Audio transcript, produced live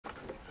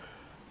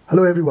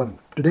Hello everyone.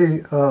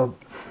 Today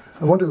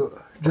I want to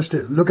just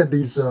look at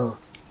these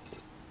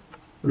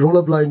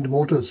roller blind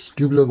motors,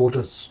 tubular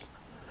motors.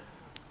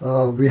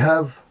 We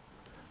have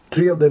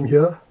 3 of them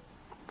here,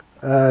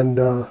 and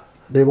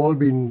they've all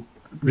been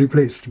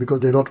replaced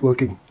because they're not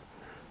working.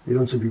 They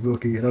don't seem to be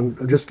working, and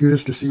I'm just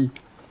curious to see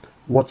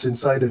what's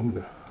inside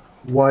and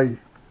why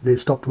they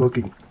stopped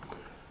working.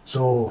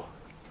 So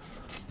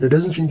there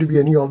doesn't seem to be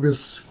any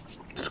obvious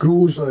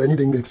screws or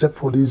anything except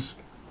for these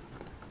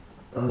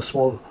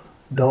small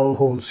dowel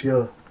holes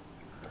here,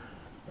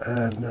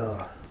 and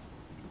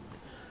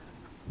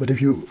but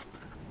if you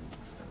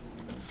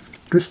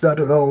twist that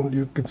around,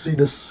 you can see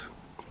this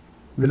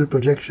little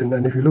projection,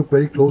 and if you look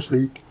very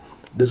closely,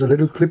 there's a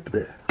little clip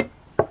there.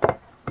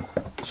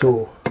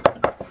 So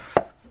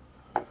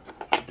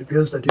it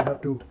appears that you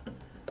have to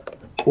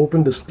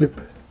open this clip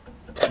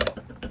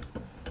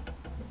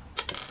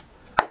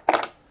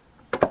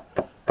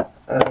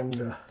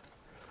and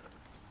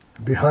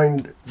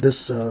behind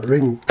this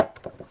ring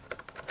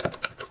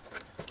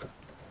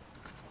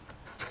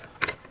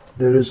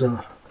there is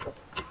a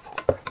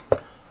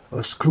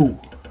screw,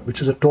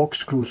 which is a torque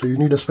screw. So you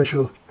need a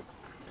special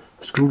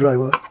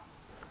screwdriver,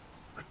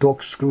 a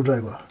torque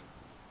screwdriver.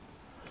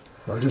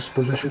 I'll just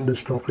position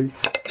this properly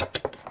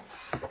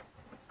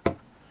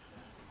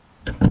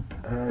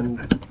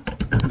and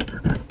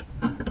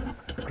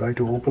try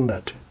to open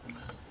that.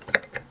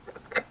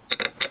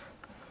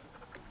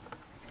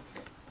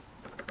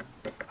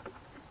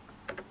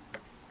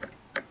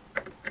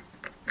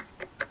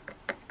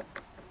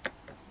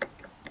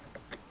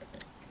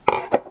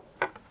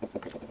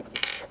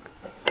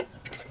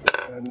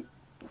 And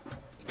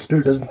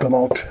still doesn't come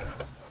out,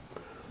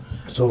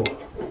 so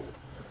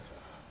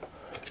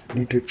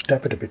need to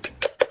tap it a bit.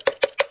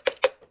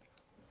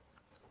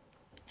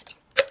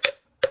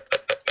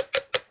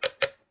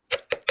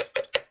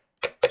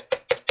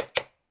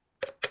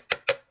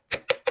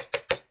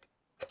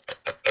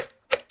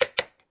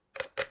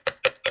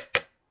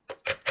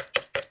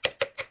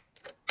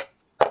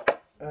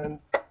 And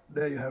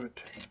there you have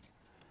it.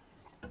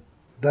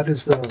 That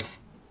is the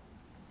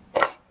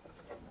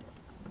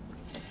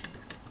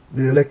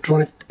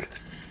electronic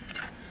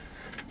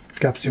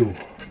capsule,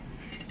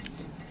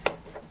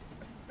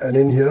 and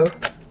in here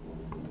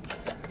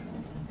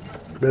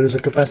there is a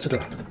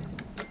capacitor.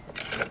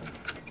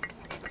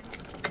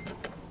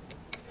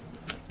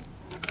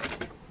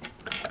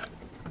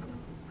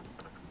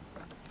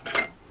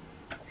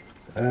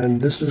 And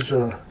this is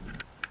a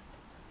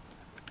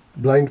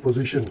blind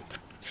position,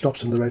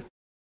 stops in the right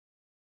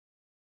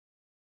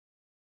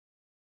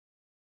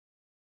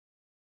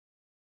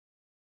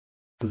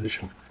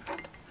position.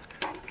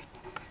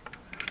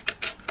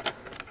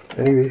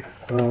 Anyway,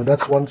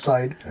 that's one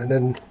side, and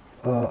then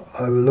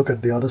I will look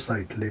at the other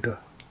side later.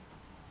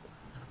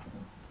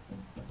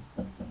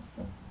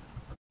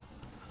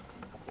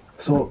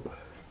 So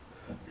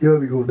here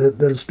we go.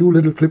 There's 2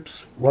 little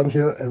clips, one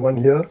here and one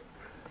here,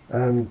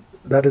 and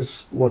that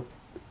is what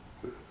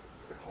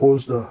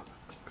holds the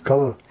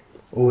cover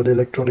over the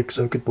electronic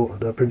circuit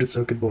board, the printed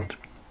circuit board.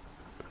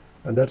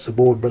 And that's the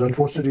board, but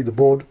unfortunately the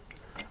board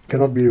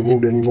cannot be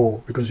removed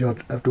anymore because you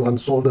have to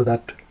unsolder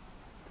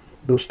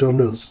those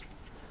terminals,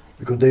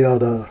 because they are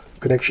the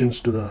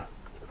connections to the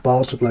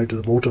power supply to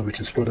the motor,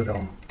 which is further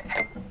down.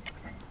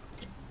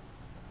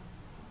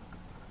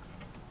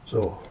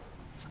 So,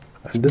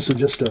 and this is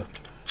just a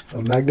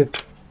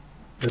magnet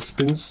that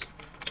spins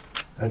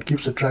and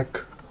keeps a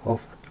track of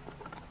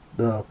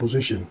the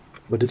position,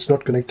 but it's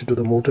not connected to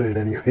the motor in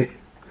any way.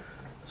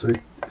 So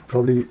it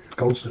probably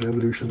counts the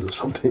revolutions or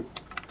something,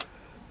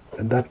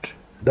 and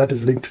that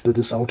is linked to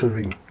this outer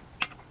ring.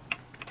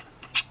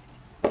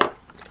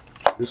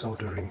 This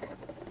outer ring.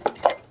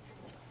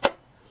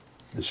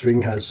 This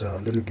ring has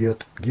little gear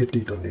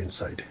teeth on the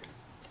inside.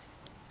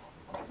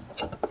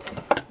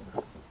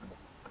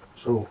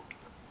 So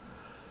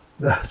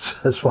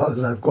that's as far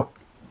as I've got.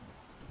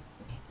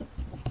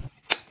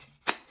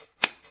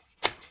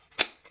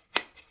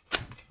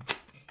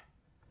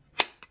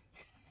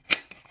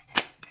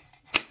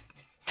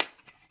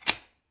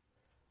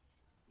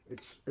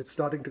 It's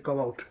starting to come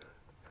out,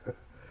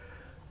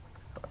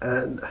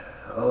 and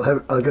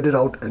I'll get it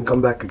out and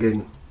come back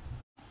again.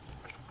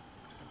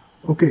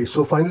 Okay,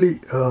 so finally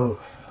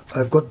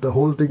I've got the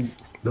whole thing,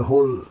 the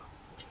whole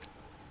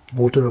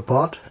motor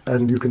apart,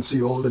 and you can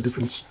see all the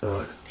different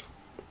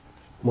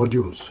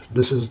modules.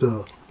 This is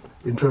the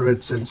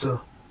infrared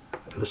sensor,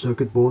 the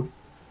circuit board,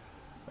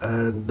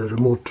 and the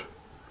remote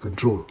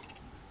control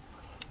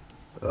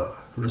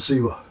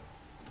receiver.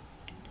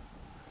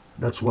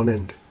 That's one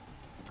end,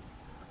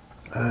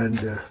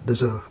 and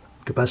there's a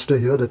capacitor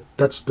here.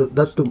 That's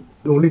the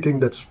only thing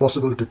that's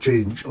possible to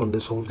change on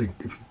this whole thing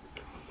if it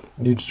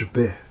needs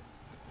repair.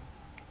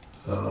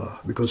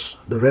 Because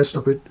the rest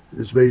of it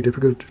is very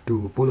difficult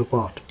to pull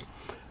apart.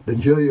 Then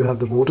here you have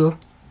the motor.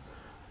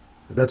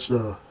 That's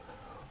the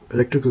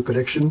electrical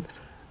connection,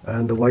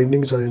 and the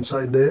windings are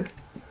inside there.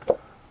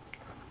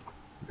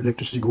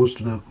 Electricity goes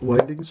to the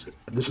windings.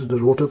 This is the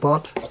rotor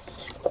part,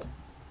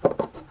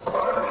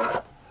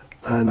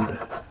 and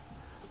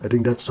I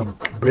think that's some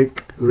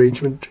brake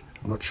arrangement.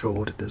 I'm not sure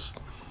what it is.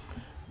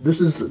 This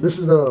is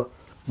the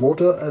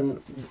motor,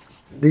 and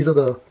these are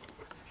the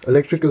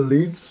electrical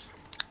leads,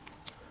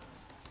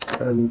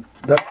 and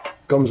that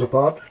comes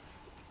apart.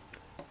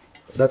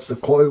 That's the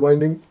coil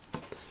winding,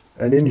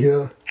 and in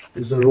here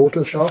is the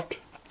rotor shaft,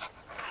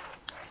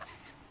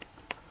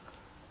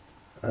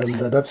 and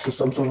that's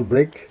some sort of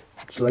brake.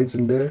 It slides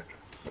in there,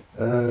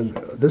 and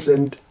this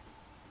end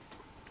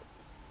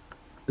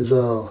is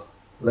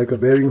like a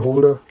bearing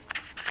holder,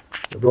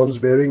 a bronze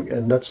bearing,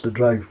 and that's the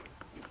drive.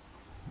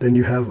 Then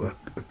you have a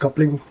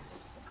coupling,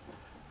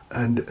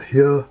 and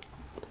here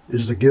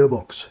is the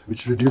gearbox,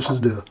 which reduces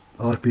the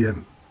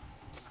RPM.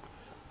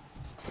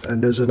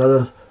 And there's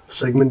another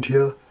segment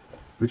here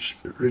which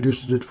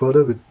reduces it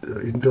further with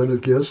internal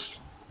gears,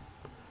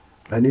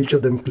 and each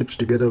of them clips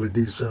together with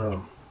these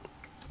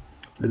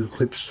little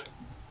clips.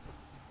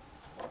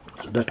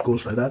 So that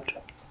goes like that.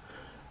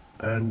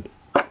 And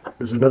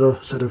there's another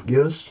set of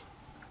gears,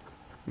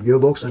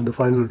 gearbox, and the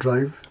final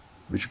drive,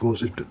 which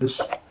goes into this.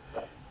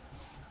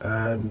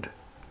 And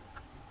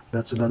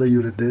that's another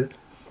unit there,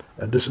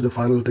 and this is the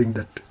final thing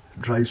that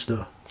drives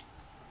the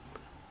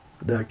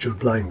actual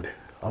blind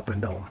up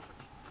and down.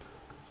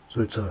 So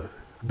it's a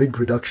big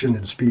reduction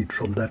in speed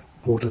from that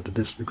motor to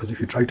this, because if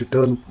you try to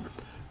turn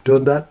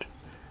that,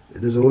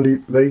 there's only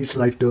very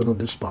slight turn on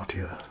this part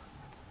here.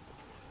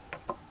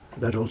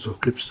 That also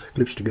clips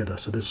together.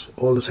 So there's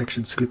all the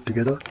sections clip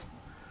together,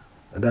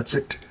 and that's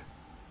it.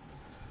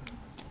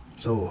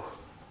 So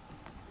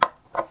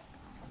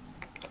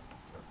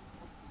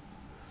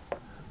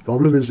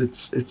problem is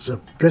it's a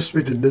press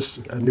fit in this,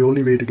 and the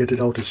only way to get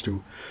it out is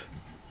to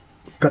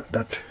cut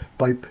that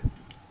pipe,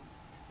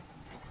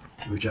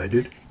 which I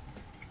did.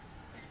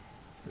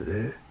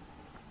 There,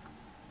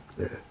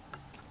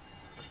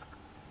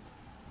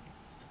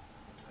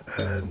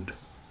 and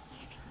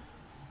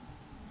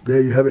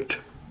there you have it.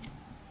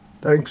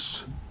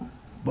 Thanks.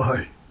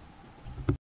 Bye.